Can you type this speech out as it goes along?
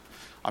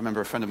I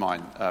remember a friend of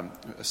mine,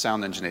 a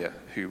sound engineer,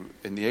 who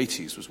in the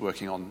 80s was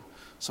working on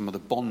some of the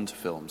Bond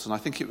films, and I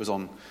think it was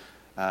on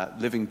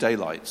Living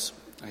Daylights.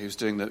 He was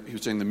doing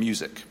the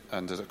music,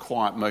 and at a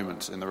quiet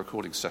moment in the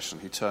recording session,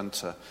 he turned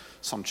to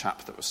some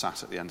chap that was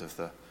sat at the end of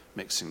the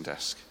mixing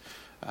desk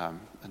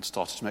and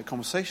started to make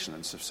conversation,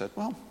 and sort of said,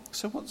 "Well,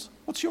 so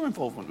what's your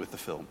involvement with the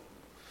film?"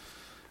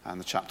 And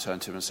the chap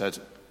turned to him and said,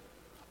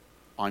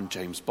 "I'm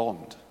James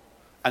Bond."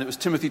 And it was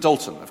Timothy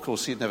Dalton. Of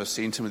course, he had never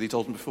seen Timothy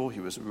Dalton before. He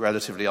was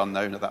relatively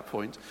unknown at that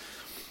point.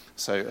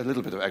 So a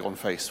little bit of egg on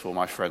face for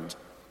my friend.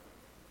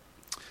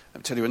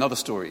 I'll tell you another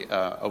story.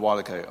 A while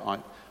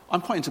ago,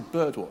 I'm quite into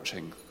bird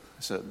watching.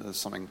 There's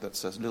something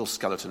that's a little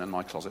skeleton in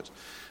my closet.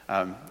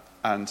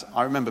 And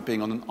I remember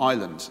being on an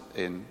island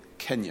in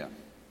Kenya,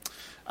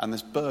 and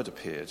this bird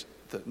appeared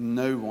that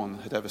no one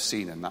had ever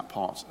seen in that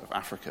part of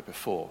Africa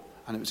before.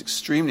 And it was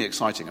extremely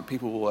exciting, and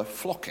people were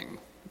flocking,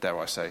 dare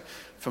I say,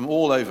 from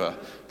all over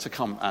to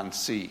come and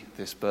see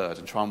this bird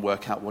and try and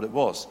work out what it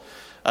was.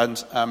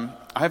 And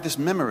I have this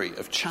memory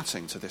of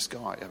chatting to this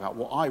guy about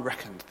what I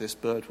reckoned this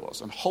bird was,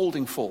 and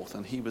holding forth,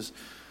 and he was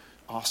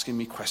asking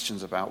me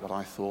questions about what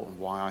I thought and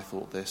why I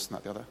thought this and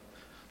that, the other.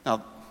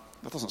 Now,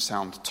 that doesn't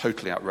sound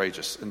totally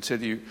outrageous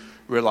until you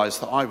realise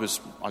that I was,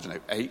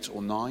 8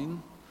 or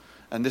 9,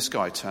 and this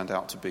guy turned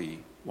out to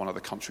be one of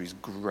the country's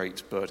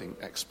great birding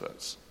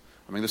experts.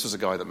 I mean, this was a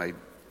guy that made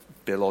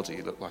Bill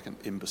Oddie look like an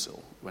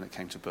imbecile when it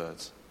came to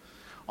birds.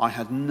 I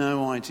had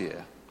no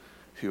idea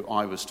who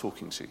I was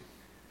talking to.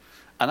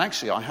 And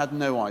actually, I had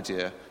no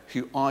idea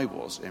who I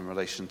was in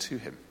relation to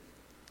him.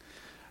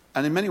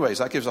 And in many ways,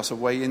 that gives us a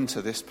way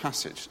into this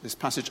passage. This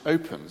passage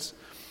opens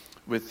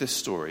with this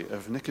story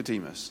of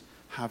Nicodemus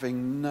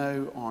having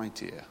no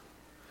idea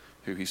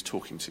who he's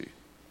talking to.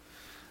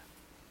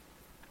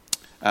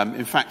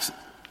 In fact,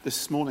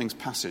 this morning's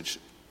passage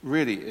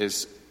really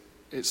is,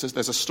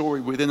 there's a story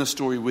within a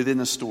story within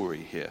a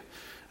story here.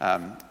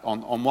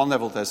 On one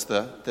level, there's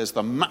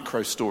the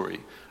macro story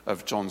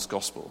of John's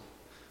Gospel,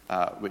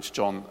 which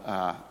John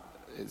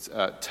is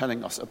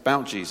telling us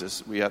about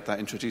Jesus. We had that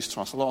introduced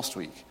to us last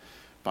week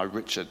by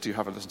Richard. Do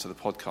have a listen to the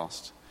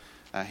podcast.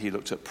 He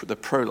looked at the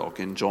prologue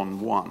in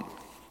John 1.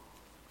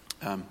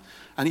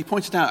 And he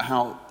pointed out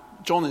how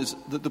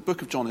the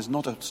book of John is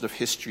not a sort of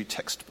history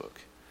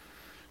textbook.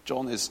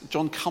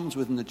 John comes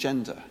with an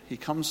agenda. He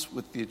comes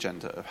with the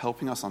agenda of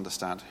helping us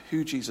understand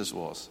who Jesus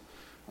was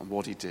and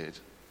what he did,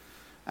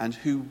 and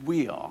who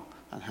we are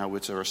and how we're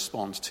to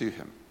respond to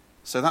him.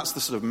 So that's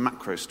the sort of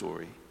macro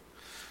story.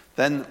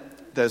 Then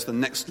there's the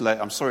next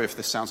layer. I'm sorry if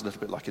this sounds a little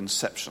bit like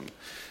Inception,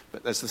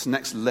 but there's this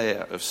next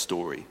layer of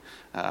story,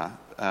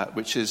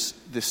 which is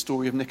this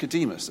story of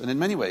Nicodemus. And in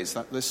many ways,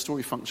 this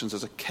story functions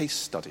as a case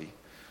study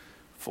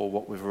for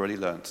what we've already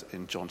learnt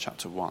in John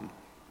chapter 1.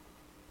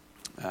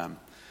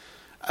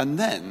 And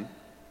then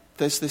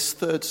there's this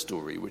third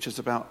story, which is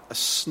about a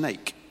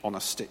snake on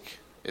a stick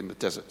in the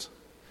desert,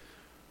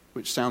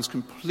 which sounds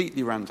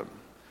completely random,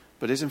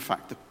 but is in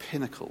fact the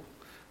pinnacle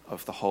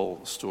of the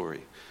whole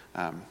story,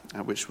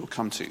 which we'll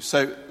come to.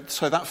 So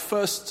that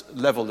first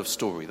level of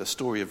story, the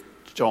story of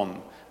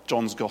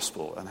John's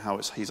Gospel, and how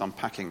he's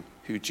unpacking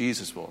who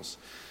Jesus was,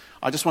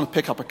 I just want to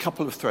pick up a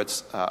couple of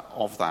threads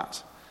of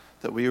that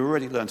we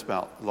already learnt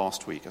about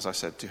last week. As I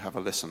said, do have a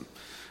listen.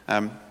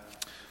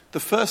 The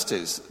first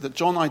is that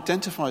John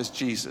identifies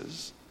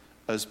Jesus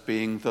as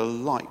being the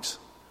light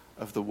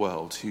of the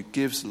world, who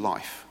gives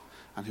life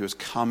and who has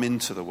come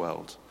into the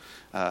world,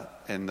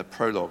 in the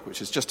prologue,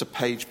 which is just a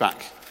page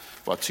back,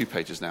 2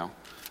 pages now.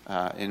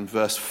 In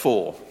verse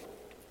 4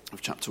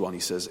 of chapter 1, he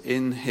says,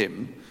 "In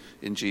him,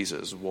 in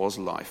Jesus, was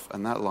life,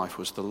 and that life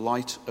was the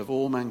light of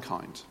all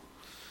mankind.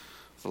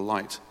 The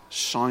light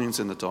shines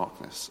in the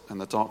darkness, and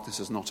the darkness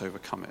has not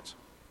overcome it."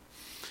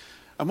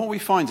 And what we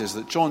find is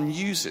that John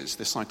uses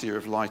this idea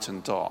of light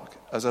and dark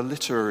as a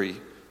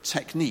literary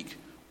technique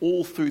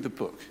all through the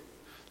book.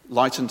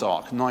 Light and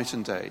dark, night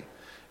and day.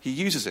 He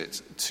uses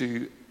it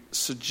to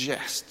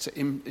suggest, to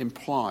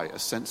imply a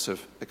sense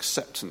of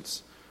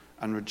acceptance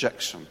and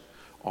rejection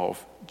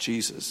of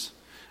Jesus.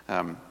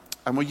 And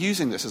we're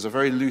using this as a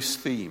very loose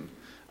theme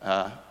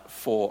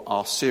for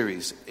our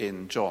series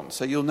in John.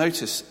 So you'll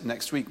notice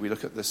next week we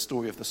look at the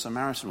story of the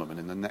Samaritan woman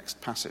in the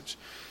next passage.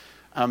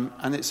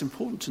 And it's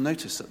important to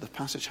notice that the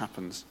passage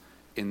happens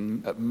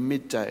at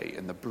midday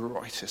in the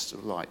brightest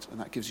of light,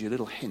 and that gives you a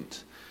little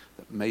hint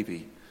that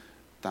maybe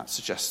that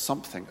suggests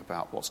something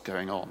about what's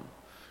going on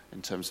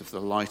in terms of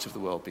the light of the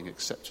world being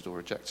accepted or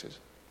rejected.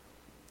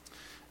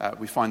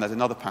 We find that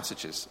in other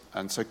passages,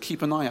 and so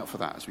keep an eye out for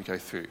that as we go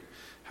through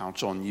how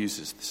John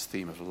uses this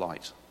theme of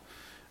light,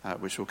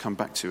 which we'll come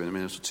back to in a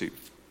minute or two.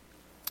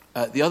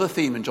 The other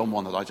theme in John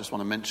 1 that I just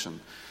want to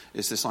mention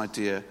is this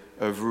idea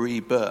of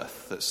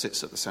rebirth that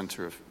sits at the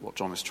centre of what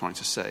John is trying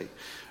to say.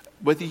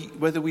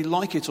 Whether we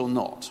like it or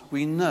not,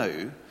 we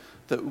know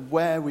that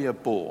where we are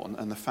born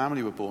and the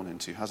family we're born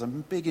into has a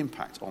big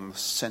impact on the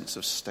sense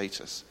of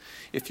status.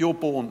 If you're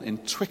born in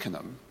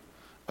Twickenham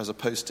as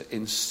opposed to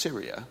in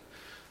Syria,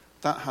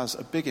 that has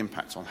a big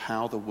impact on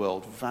how the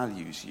world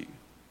values you.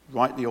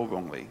 rightly or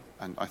wrongly,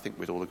 and I think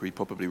we'd all agree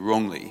probably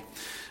wrongly.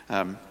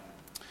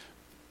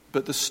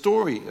 But the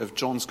story of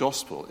John's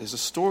Gospel is a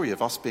story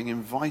of us being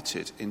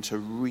invited into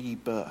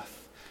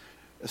rebirth,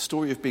 a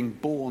story of being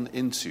born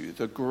into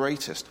the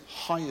greatest,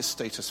 highest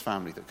status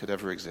family that could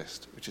ever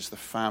exist, which is the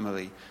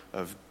family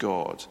of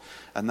God.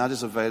 And that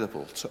is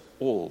available to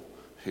all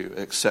who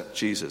accept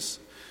Jesus.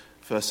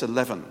 Verse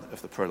 11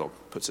 of the prologue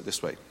puts it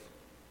this way: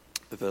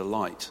 the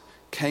light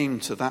came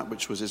to that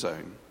which was his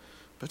own,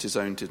 but his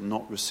own did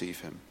not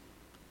receive him.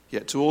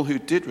 Yet to all who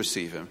did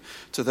receive him,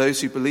 to those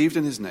who believed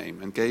in his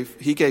name,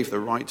 he gave the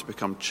right to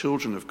become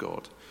children of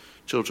God,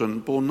 children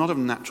born not of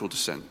natural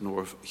descent, nor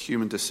of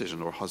human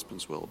decision or a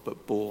husband's will,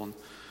 but born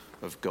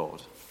of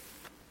God.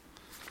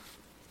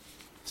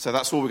 So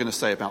that's all we're going to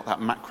say about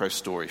that macro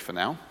story for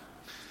now.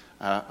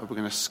 We're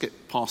going to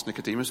skip past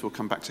Nicodemus. We'll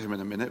come back to him in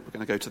a minute. We're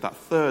going to go to that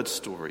third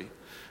story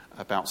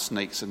about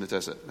snakes in the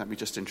desert. Let me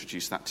just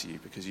introduce that to you,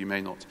 because you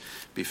may not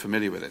be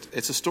familiar with it.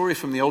 It's a story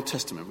from the Old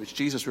Testament which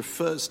Jesus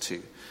refers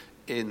to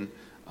in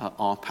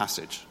our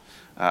passage.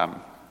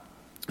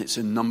 It's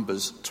in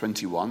Numbers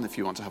 21, if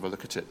you want to have a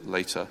look at it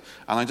later.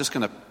 And I'm just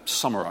going to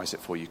summarize it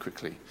for you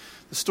quickly.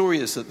 The story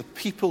is that the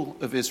people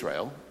of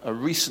Israel are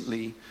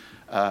recently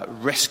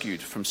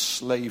rescued from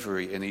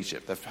slavery in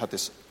Egypt. They've had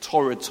this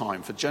torrid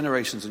time for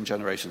generations and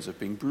generations of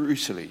being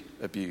brutally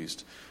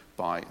abused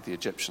by the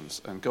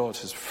Egyptians. And God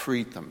has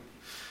freed them.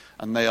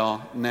 And they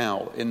are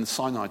now in the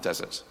Sinai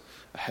desert,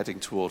 heading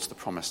towards the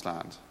promised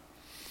land.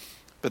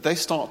 But they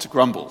start to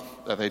grumble.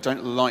 They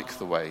don't like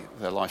the way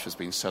their life has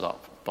been set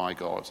up by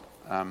God.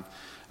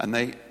 And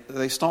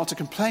they start to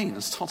complain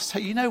and start to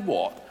say, you know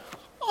what?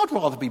 I'd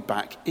rather be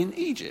back in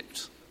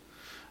Egypt.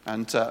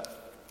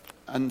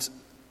 And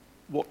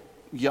what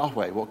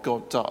Yahweh, what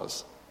God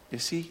does,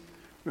 is he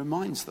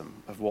reminds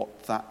them of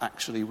what that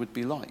actually would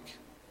be like.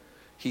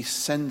 He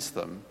sends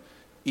them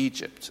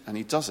Egypt, and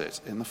he does it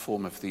in the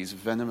form of these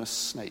venomous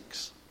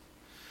snakes.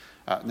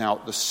 Now,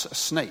 the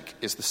snake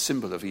is the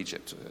symbol of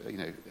Egypt.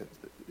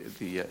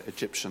 The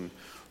Egyptian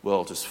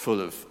world is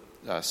full of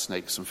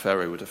snakes, and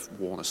Pharaoh would have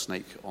worn a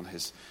snake on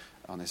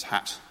his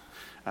hat.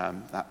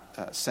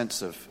 That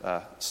sense of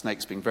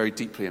snakes being very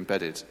deeply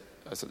embedded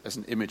as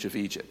an image of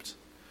Egypt.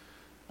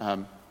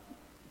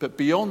 But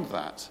beyond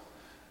that,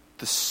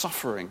 the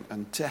suffering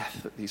and death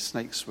that these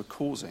snakes were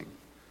causing,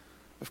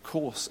 of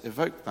course,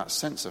 evoked that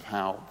sense of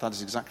how that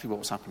is exactly what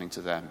was happening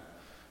to them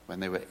when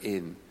they were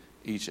in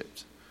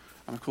Egypt.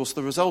 And of course,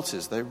 the result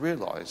is they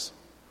realize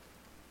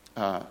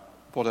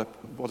what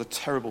a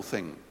terrible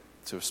thing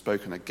to have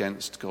spoken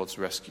against God's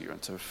rescue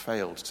and to have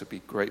failed to be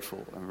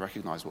grateful and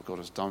recognize what God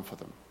has done for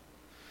them.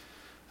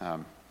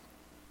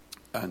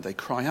 And they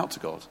cry out to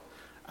God,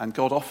 and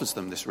God offers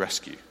them this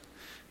rescue.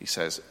 He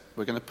says,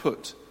 we're going to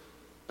put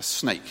a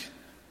snake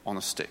on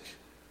a stick,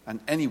 and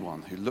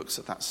anyone who looks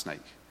at that snake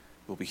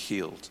will be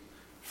healed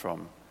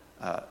from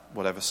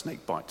whatever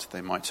snake bite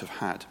they might have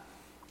had.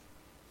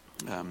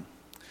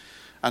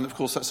 And of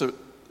course,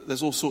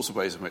 there's all sorts of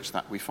ways in which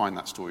that we find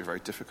that story very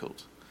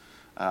difficult.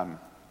 And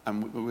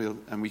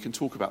we can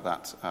talk about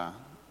that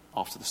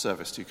after the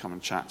service. Do come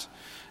and chat.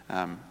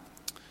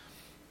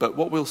 But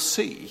what we'll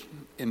see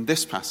in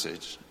this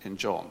passage in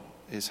John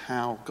is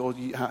how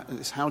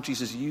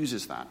Jesus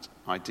uses that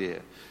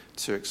idea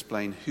to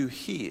explain who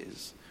he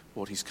is,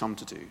 what he's come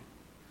to do,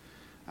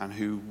 and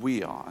who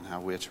we are and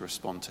how we're to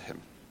respond to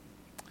him.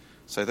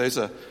 So those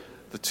are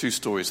the two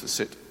stories that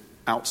sit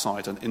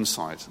outside and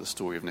inside the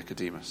story of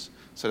Nicodemus.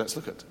 So let's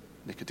look at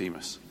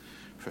Nicodemus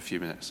for a few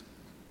minutes.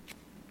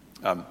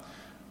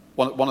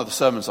 One of the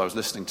sermons I was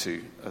listening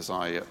to as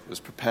I was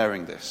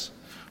preparing this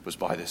was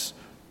by this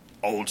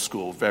old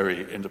school,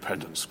 very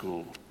independent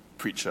school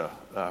preacher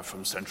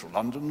from central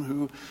London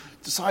who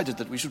decided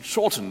that we should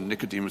shorten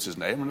Nicodemus'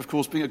 name. And of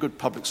course, being a good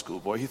public school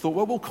boy, he thought,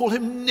 well, we'll call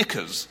him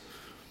Knickers.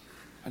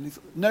 And he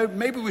thought, no,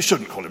 maybe we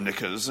shouldn't call him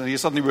Knickers. And he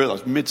suddenly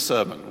realized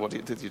mid-sermon what he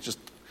did. He just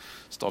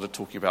started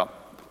talking about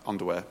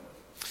underwear.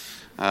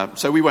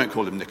 So we won't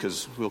call him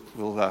Knickers. We'll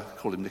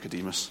call him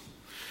Nicodemus.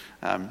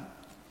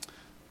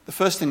 The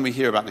first thing we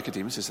hear about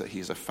Nicodemus is that he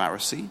is a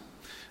Pharisee,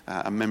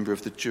 a member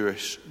of the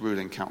Jewish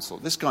ruling council.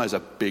 This guy is a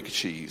big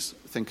cheese.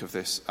 Think of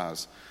this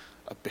as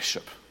a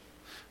bishop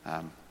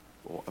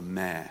or a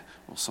mayor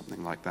or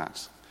something like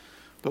that.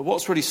 But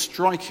what's really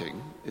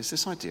striking is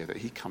this idea that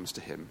he comes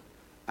to him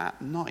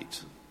at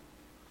night.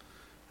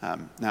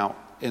 Now,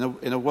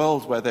 in a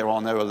world where there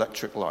are no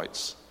electric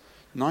lights,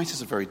 night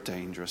is a very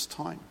dangerous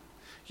time.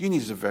 You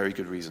needed a very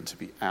good reason to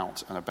be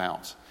out and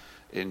about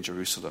in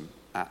Jerusalem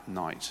at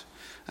night.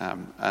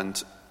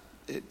 And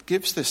it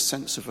gives this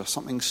sense of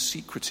something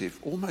secretive,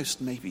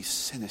 almost maybe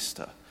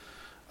sinister,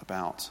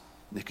 about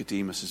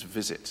Nicodemus'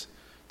 visit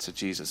to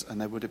Jesus.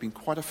 And there would have been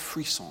quite a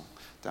frisson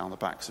down the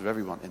backs of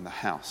everyone in the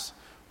house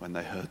when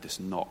they heard this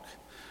knock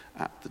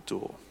at the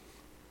door.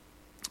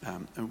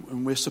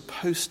 And we're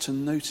supposed to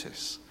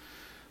notice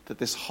that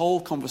this whole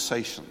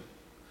conversation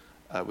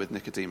with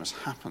Nicodemus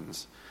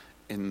happens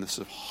in the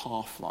sort of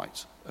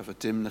half-light of a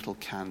dim little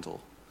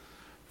candle,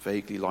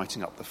 vaguely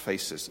lighting up the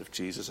faces of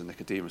Jesus and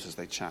Nicodemus as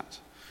they chat,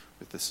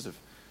 with this sort of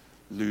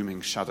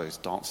looming shadows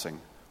dancing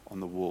on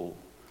the wall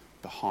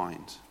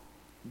behind,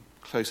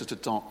 closer to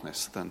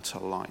darkness than to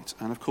light.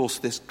 And of course,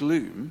 this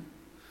gloom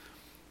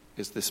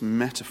is this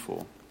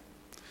metaphor.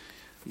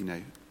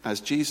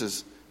 As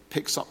Jesus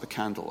picks up the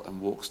candle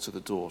and walks to the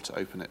door to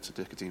open it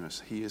to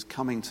Nicodemus, he is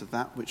coming to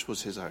that which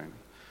was his own,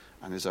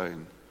 and his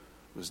own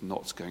was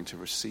not going to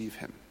receive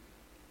him,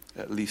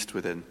 at least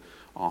within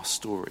our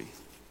story.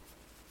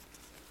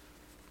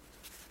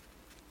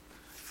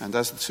 And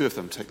as the two of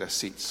them take their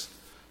seats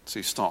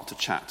to start to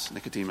chat,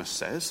 Nicodemus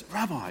says,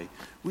 "Rabbi,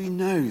 we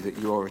know that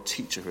you are a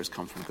teacher who has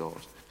come from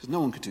God, because no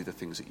one could do the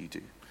things that you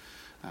do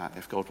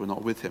if God were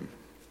not with him."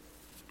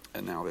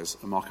 And now there's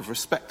a mark of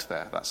respect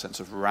there, that sense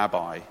of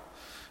rabbi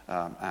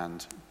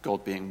and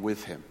God being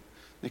with him.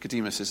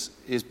 Nicodemus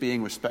is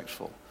being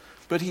respectful,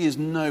 but he is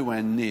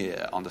nowhere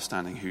near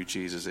understanding who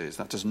Jesus is.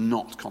 That does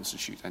not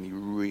constitute any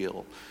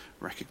real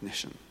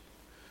recognition.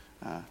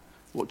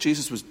 What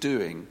Jesus was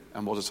doing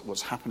and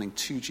what's happening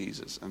to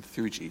Jesus and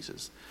through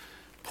Jesus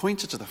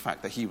pointed to the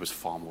fact that he was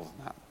far more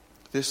than that.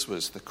 This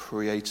was the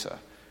Creator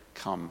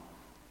come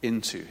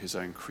into his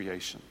own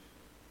creation.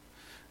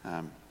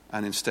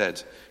 And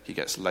instead, he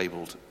gets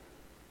labelled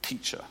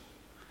teacher,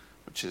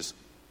 which is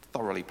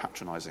thoroughly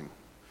patronizing,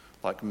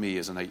 like me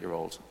as an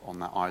 8-year-old on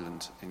that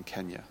island in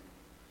Kenya.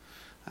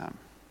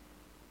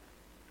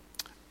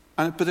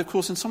 But of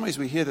course, in some ways,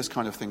 we hear this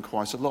kind of thing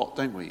quite a lot,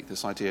 don't we?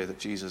 This idea that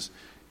Jesus,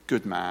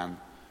 good man,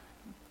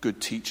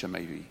 good teacher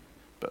maybe,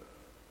 but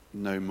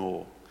no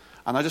more.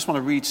 And I just want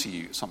to read to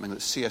you something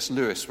that C.S.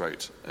 Lewis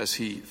wrote as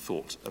he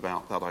thought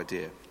about that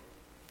idea.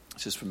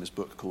 This is from his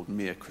book called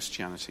Mere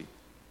Christianity.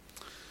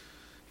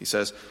 He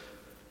says,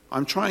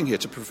 "I'm trying here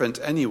to prevent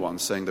anyone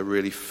saying the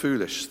really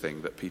foolish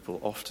thing that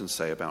people often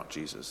say about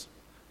Jesus,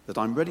 that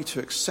I'm ready to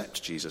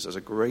accept Jesus as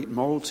a great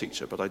moral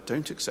teacher, but I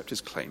don't accept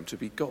his claim to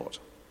be God.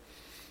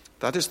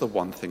 That is the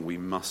one thing we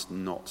must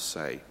not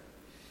say.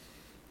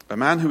 A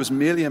man who was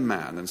merely a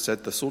man and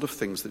said the sort of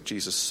things that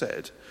Jesus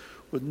said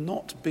would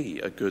not be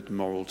a good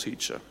moral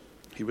teacher.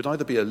 He would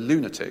either be a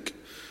lunatic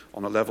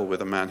on a level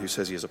with a man who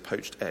says he is a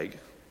poached egg,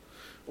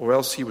 or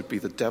else he would be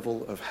the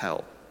devil of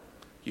hell.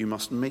 You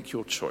must make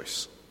your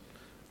choice.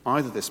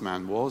 Either this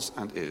man was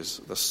and is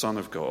the Son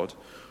of God,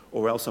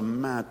 or else a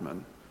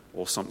madman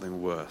or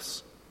something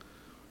worse.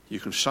 You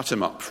can shut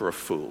him up for a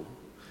fool.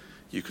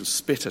 You can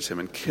spit at him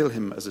and kill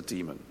him as a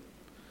demon.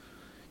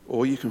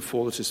 Or you can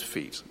fall at his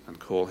feet and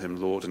call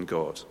him Lord and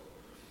God.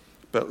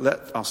 But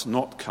let us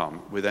not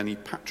come with any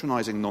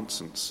patronizing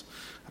nonsense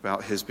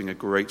about his being a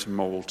great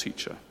moral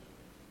teacher.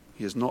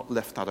 He has not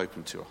left that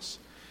open to us.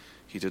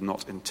 He did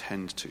not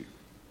intend to."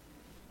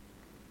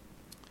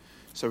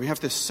 So we have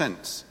this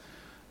sense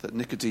that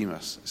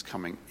Nicodemus is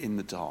coming in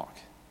the dark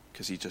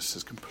because he just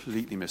has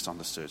completely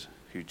misunderstood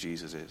who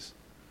Jesus is.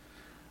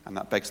 And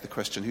that begs the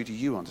question, who do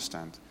you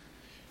understand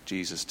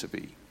Jesus to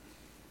be?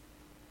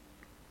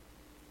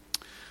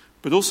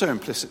 But also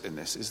implicit in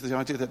this is the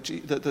idea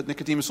that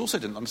Nicodemus also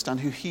didn't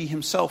understand who he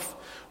himself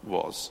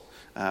was.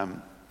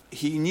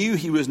 He knew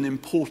he was an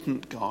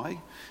important guy.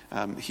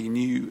 He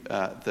knew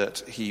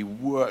that he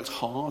worked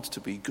hard to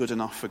be good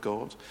enough for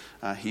God.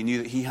 He knew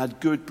that he had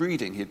good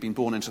breeding. He had been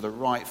born into the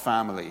right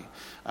family,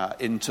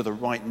 into the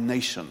right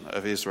nation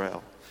of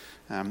Israel.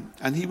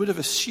 And he would have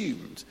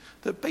assumed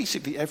that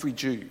basically every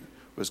Jew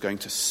was going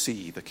to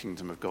see the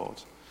kingdom of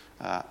God.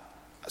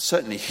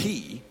 Certainly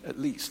he, at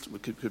least,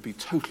 could be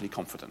totally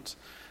confident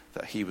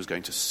that he was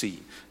going to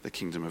see the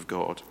kingdom of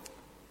God.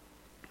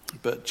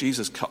 But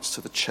Jesus cuts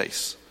to the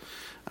chase.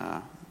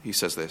 He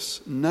says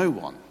this, "No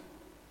one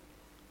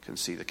can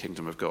see the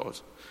kingdom of God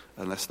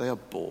unless they are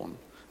born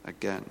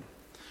again,"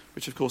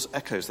 which of course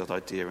echoes that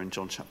idea in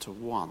John chapter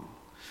 1,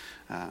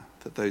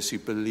 that those who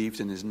believed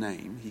in his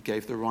name, he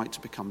gave the right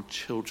to become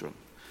children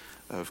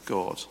of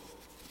God.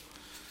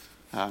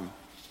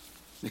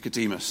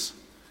 Nicodemus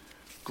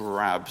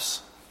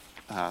grabs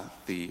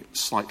the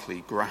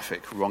slightly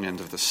graphic wrong end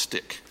of the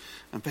stick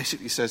and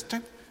basically says,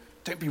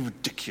 Don't be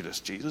ridiculous,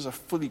 Jesus. A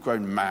fully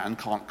grown man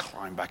can't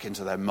climb back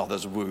into their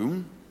mother's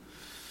womb.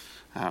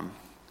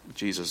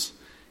 Jesus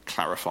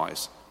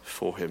clarifies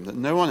for him that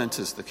no one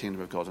enters the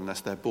kingdom of God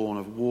unless they're born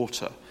of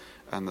water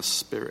and the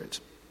Spirit.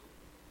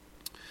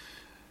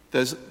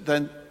 There's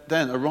then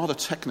a rather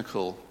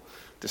technical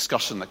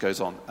discussion that goes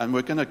on, and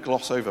we're going to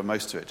gloss over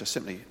most of it just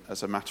simply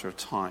as a matter of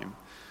time,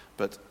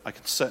 but I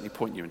can certainly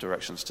point you in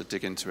directions to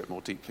dig into it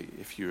more deeply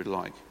if you would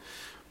like.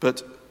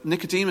 But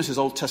Nicodemus'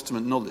 Old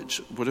Testament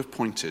knowledge would have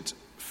pointed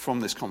from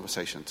this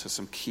conversation to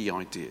some key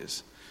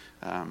ideas.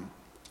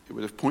 It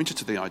would have pointed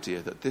to the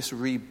idea that this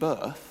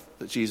rebirth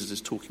that Jesus is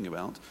talking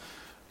about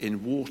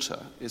in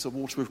water is a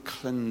water of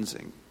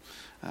cleansing.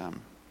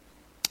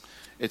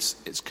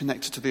 It's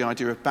connected to the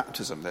idea of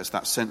baptism. There's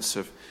that sense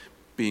of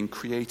being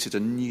created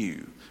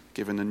anew,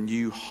 given a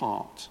new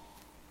heart.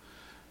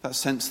 That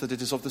sense that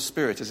it is of the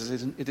Spirit.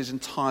 It is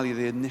entirely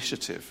the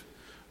initiative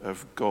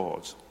of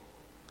God.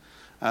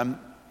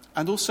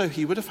 And also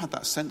he would have had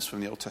that sense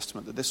from the Old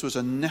Testament that this was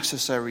a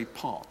necessary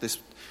part.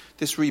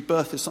 This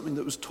rebirth is something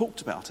that was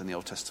talked about in the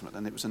Old Testament,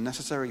 and it was a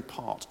necessary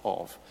part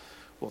of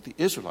what the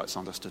Israelites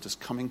understood as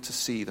coming to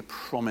see the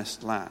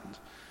promised land,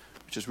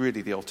 which is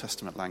really the Old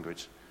Testament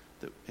language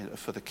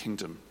for the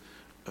kingdom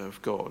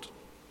of God.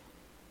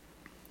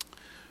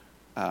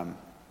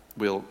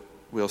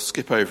 We'll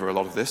skip over a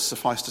lot of this.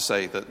 Suffice to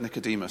say that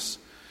Nicodemus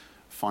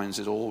finds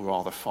it all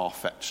rather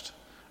far-fetched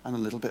and a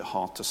little bit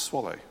hard to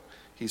swallow.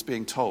 He's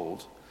being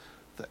told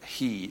that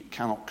he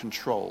cannot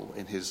control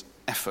in his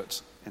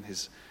effort, in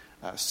his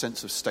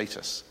sense of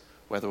status,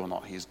 whether or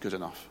not he is good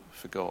enough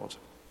for God.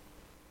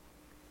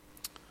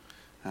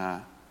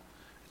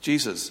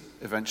 Jesus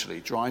eventually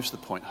drives the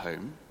point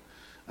home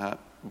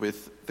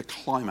with the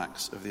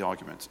climax of the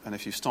argument. And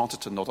if you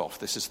started to nod off,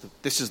 this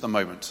is the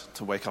moment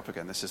to wake up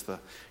again. This is the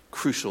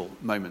crucial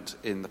moment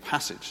in the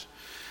passage.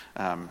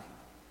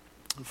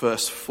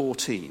 Verse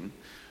 14,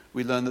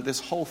 we learn that this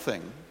whole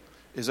thing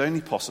is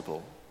only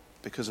possible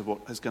because of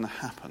what is going to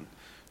happen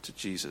to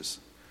Jesus.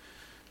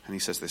 And he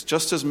says this: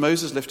 just as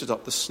Moses lifted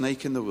up the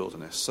snake in the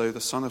wilderness, so the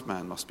Son of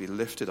Man must be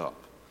lifted up,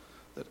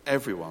 that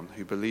everyone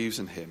who believes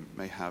in him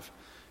may have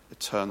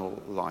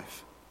eternal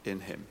life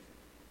in him.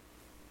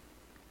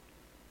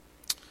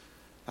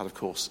 That, of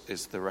course,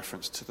 is the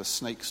reference to the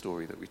snake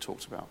story that we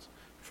talked about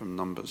from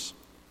Numbers.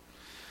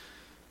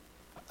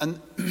 And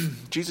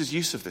Jesus'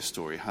 use of this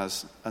story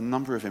has a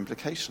number of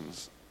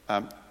implications.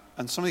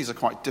 And some of these are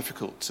quite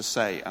difficult to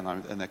say,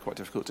 and they're quite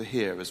difficult to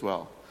hear as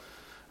well.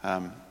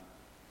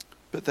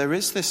 But there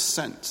is this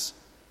sense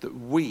that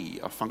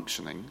we are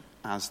functioning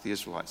as the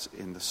Israelites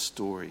in the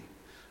story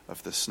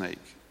of the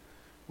snake.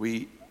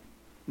 We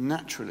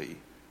naturally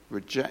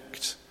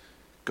reject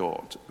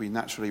God. We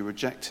naturally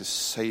reject his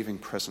saving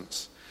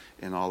presence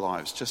in our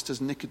lives, just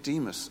as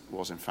Nicodemus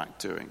was in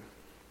fact doing.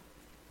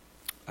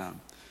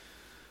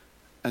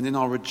 And in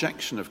our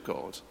rejection of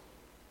God,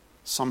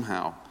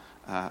 somehow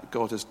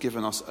God has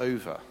given us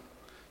over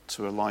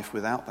to a life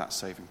without that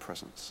saving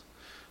presence.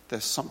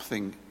 There's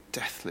something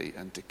deathly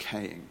and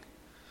decaying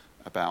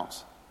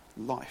about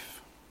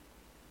life.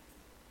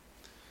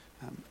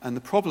 And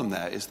the problem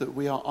there is that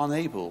we are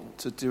unable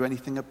to do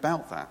anything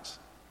about that,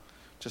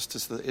 just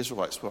as the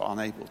Israelites were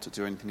unable to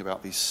do anything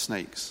about these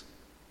snakes.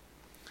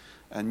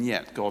 And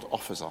yet God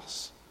offers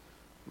us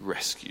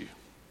rescue.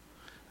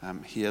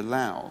 He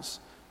allows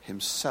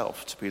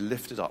himself to be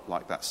lifted up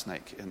like that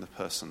snake in the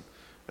person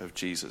of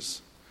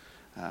Jesus.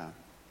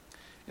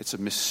 It's a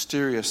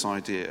mysterious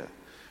idea,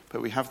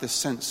 but we have this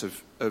sense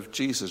of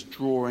Jesus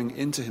drawing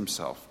into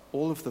himself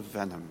all of the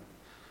venom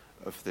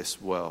of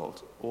this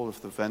world, all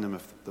of the venom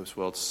of this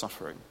world's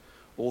suffering,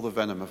 all the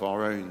venom of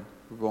our own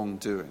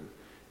wrongdoing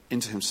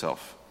into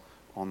himself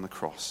on the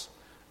cross,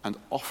 and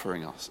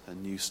offering us a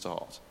new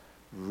start,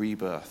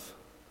 rebirth.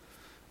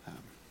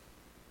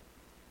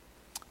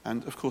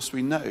 And of course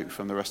we know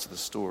from the rest of the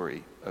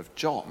story of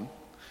John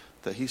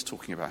that he's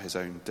talking about his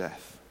own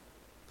death.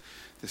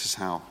 This is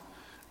how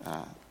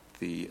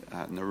the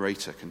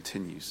narrator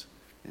continues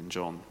in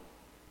John.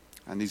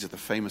 And these are the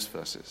famous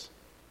verses.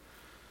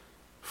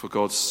 For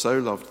God so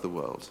loved the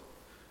world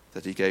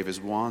that he gave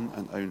his one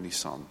and only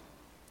Son,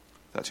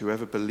 that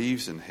whoever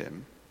believes in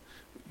him,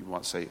 you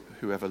might say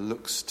whoever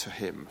looks to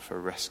him for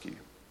rescue,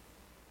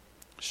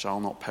 shall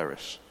not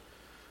perish,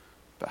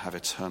 but have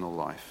eternal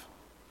life.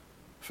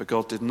 For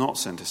God did not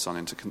send his Son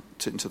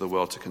into the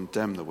world to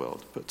condemn the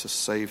world, but to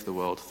save the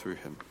world through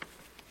him.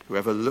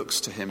 Whoever looks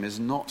to him is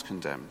not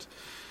condemned,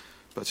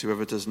 but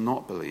whoever does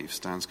not believe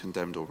stands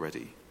condemned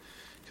already,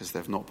 because they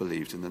have not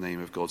believed in the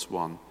name of God's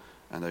one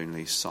and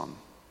only Son.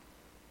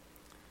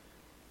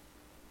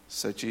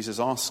 So Jesus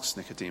asks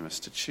Nicodemus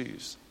to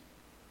choose.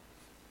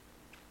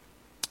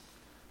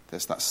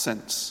 There's that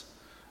sense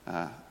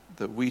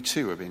that we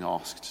too are being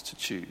asked to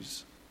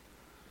choose.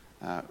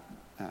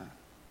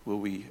 Will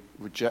we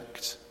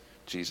reject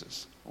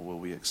Jesus, or will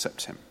we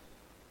accept him?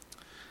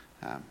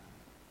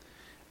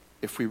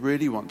 If we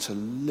really want to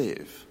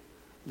live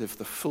the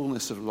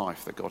fullness of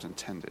life that God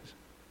intended,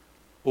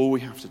 all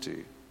we have to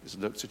do is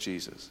look to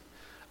Jesus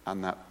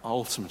and that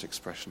ultimate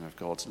expression of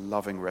God's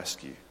loving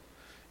rescue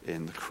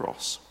in the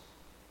cross.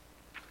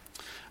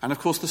 And of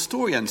course the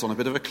story ends on a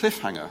bit of a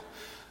cliffhanger.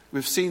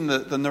 We've seen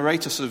that the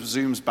narrator sort of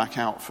zooms back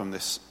out from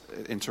this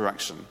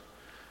interaction,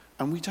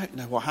 and we don't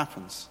know what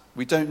happens.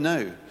 We don't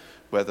know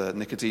whether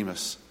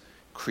Nicodemus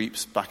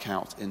creeps back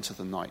out into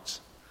the night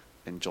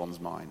in John's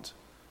mind,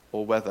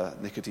 or whether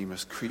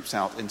Nicodemus creeps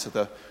out into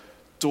the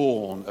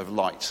dawn of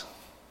light.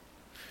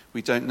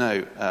 We don't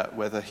know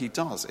whether he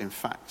does, in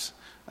fact,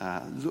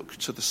 look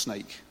to the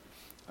snake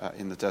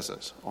in the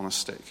desert on a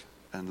stick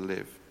and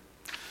live.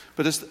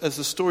 But as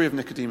the story of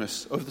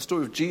Nicodemus, or the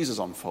story of Jesus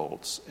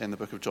unfolds in the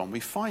book of John, we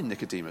find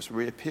Nicodemus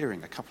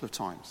reappearing a couple of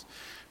times.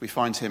 We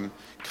find him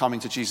coming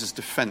to Jesus'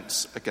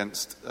 defense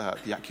against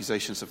the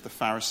accusations of the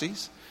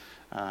Pharisees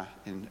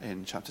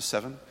in chapter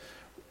 7.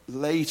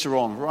 Later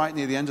on, right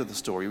near the end of the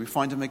story, we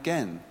find him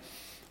again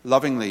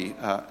lovingly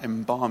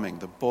embalming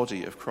the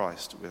body of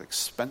Christ with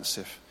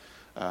expensive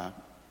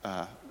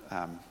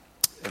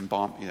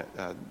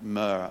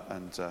myrrh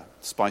and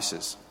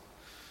spices.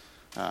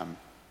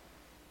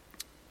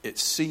 It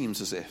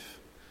seems as if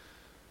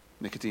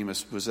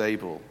Nicodemus was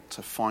able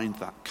to find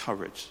that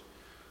courage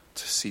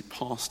to see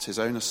past his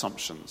own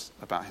assumptions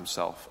about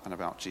himself and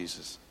about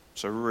Jesus.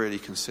 So really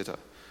consider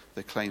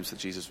the claims that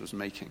Jesus was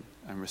making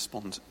and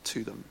respond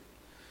to them.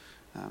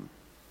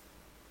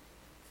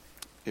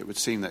 It would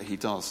seem that he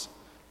does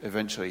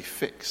eventually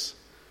fix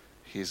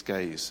his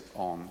gaze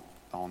on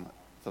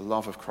the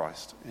love of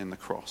Christ in the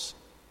cross.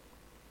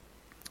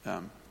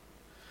 And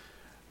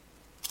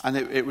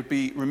it would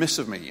be remiss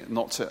of me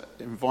not to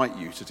invite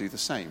you to do the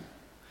same.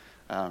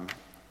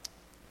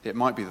 It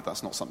might be that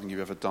that's not something you've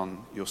ever done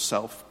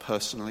yourself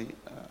personally.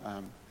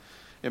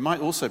 It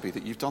might also be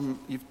that you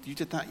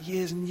did that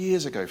years and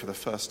years ago for the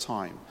first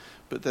time,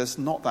 but there's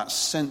not that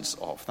sense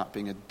of that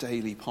being a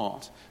daily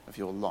part of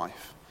your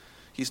life.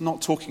 He's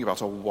not talking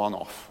about a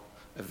one-off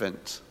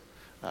event.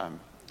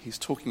 He's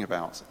talking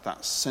about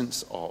that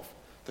sense of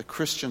the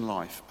Christian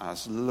life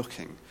as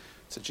looking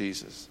to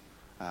Jesus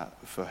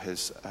for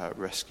his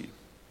rescue.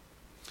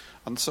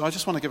 And so I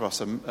just want to give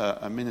us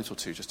a minute or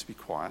two just to be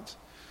quiet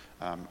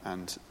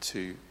and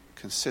to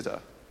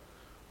consider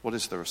what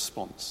is the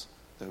response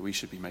that we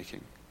should be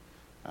making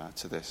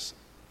to this.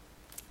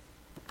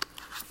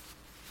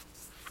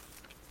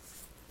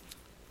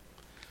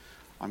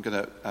 I'm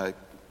going to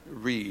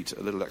read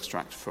a little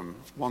extract from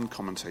one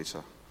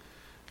commentator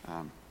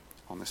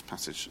on this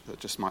passage that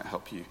just might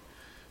help you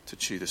to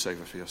chew this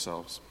over for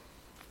yourselves.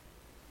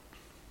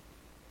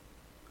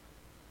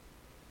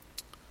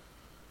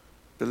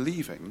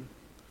 Believing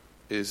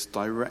is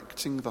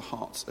directing the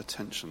heart's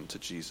attention to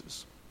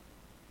Jesus.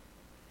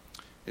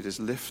 It is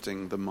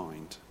lifting the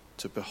mind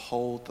to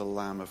behold the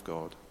Lamb of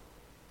God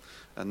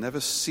and never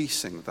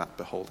ceasing that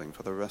beholding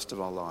for the rest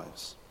of our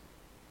lives.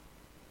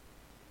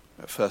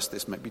 At first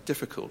this may be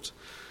difficult,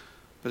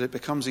 but it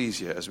becomes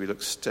easier as we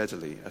look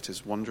steadily at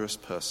his wondrous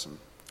person,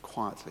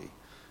 quietly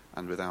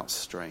and without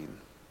strain.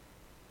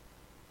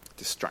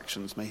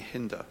 Distractions may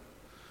hinder,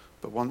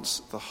 but once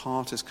the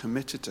heart is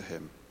committed to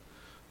him,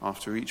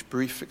 after each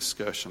brief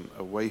excursion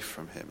away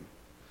from him,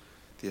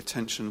 the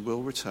attention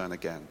will return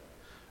again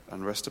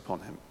and rest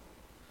upon him,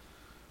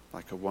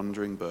 like a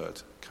wandering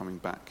bird coming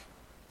back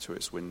to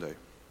its window.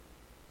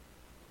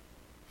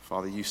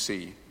 Father, you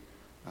see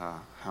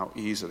how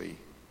easily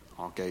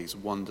our gaze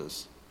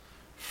wanders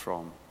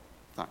from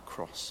that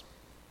cross.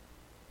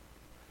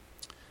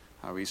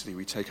 How easily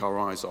we take our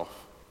eyes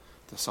off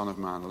the Son of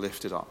Man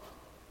lifted up.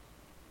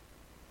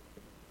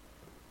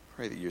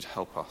 Pray that you'd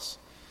help us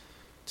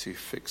to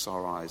fix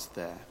our eyes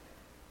there.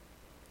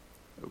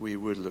 That we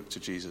would look to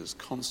Jesus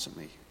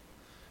constantly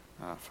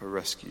for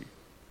rescue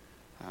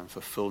and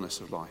for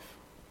fullness of life.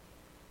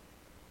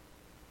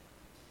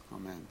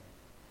 Amen.